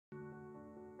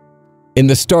In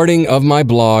the starting of my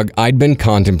blog, I'd been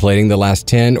contemplating the last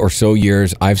 10 or so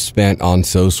years I've spent on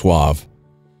So Suave.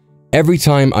 Every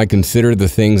time I consider the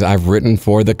things I've written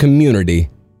for the community,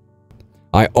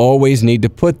 I always need to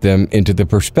put them into the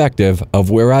perspective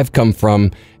of where I've come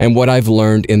from and what I've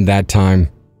learned in that time.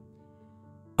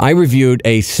 I reviewed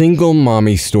a single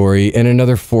mommy story in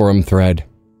another forum thread,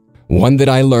 one that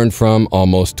I learned from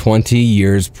almost 20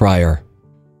 years prior.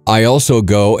 I also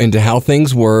go into how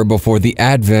things were before the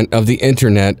advent of the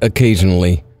internet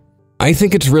occasionally. I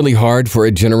think it's really hard for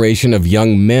a generation of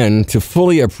young men to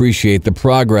fully appreciate the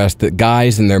progress that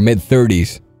guys in their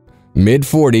mid-30s,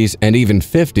 mid-40s, and even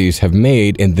 50s have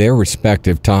made in their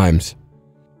respective times.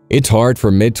 It's hard for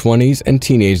mid-20s and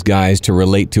teenage guys to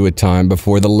relate to a time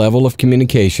before the level of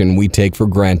communication we take for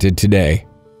granted today.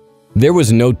 There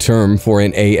was no term for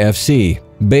an AFC,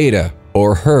 beta,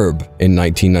 or herb in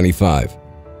 1995.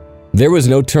 There was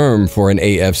no term for an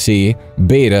AFC,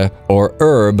 beta, or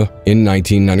herb in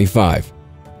 1995.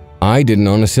 I didn't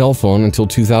own a cell phone until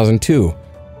 2002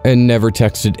 and never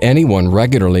texted anyone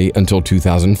regularly until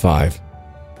 2005.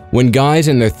 When guys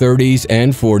in their 30s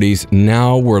and 40s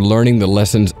now were learning the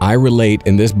lessons I relate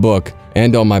in this book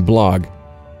and on my blog,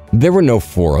 there were no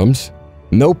forums,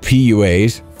 no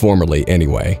PUAs, formerly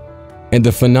anyway, and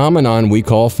the phenomenon we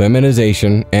call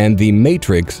feminization and the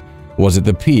Matrix was at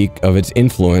the peak of its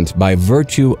influence by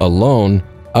virtue alone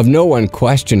of no one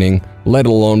questioning, let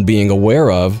alone being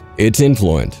aware of, its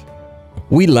influence.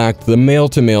 We lacked the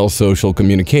male-to-male social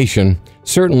communication,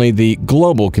 certainly the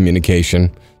global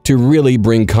communication, to really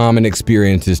bring common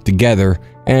experiences together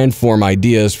and form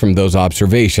ideas from those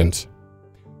observations.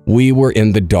 We were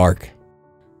in the dark.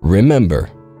 Remember,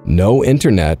 no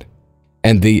internet,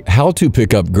 and the How to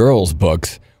Pick Up Girls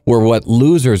books were what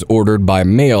losers ordered by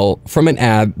mail from an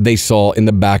ad they saw in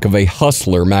the back of a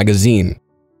Hustler magazine.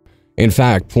 In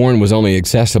fact, porn was only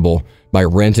accessible by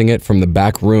renting it from the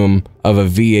back room of a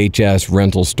VHS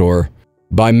rental store,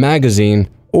 by magazine,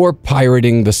 or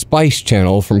pirating the Spice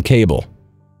Channel from cable.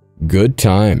 Good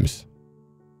times.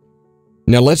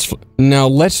 Now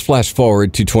let's flash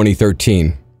forward to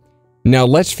 2013. Now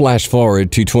let's flash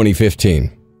forward to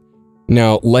 2015.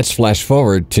 Now let's flash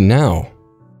forward to now.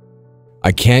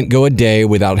 I can't go a day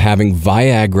without having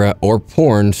Viagra or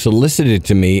porn solicited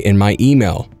to me in my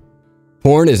email.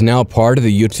 Porn is now part of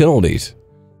the utilities.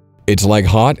 It's like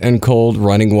hot and cold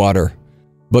running water.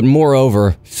 But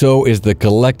moreover, so is the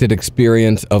collected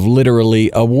experience of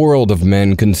literally a world of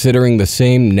men considering the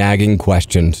same nagging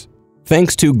questions.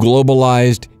 Thanks to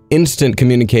globalized, instant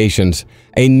communications,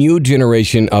 a new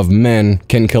generation of men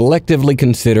can collectively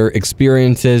consider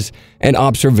experiences and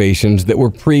observations that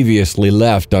were previously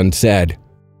left unsaid.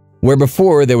 Where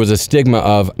before there was a stigma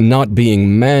of not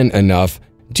being man enough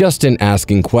just in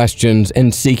asking questions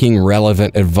and seeking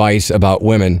relevant advice about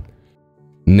women,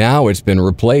 now it's been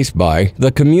replaced by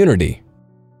the community.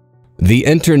 The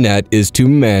internet is to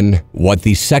men what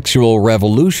the sexual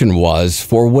revolution was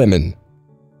for women.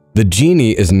 The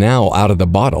genie is now out of the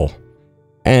bottle,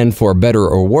 and for better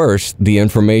or worse, the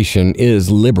information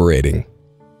is liberating.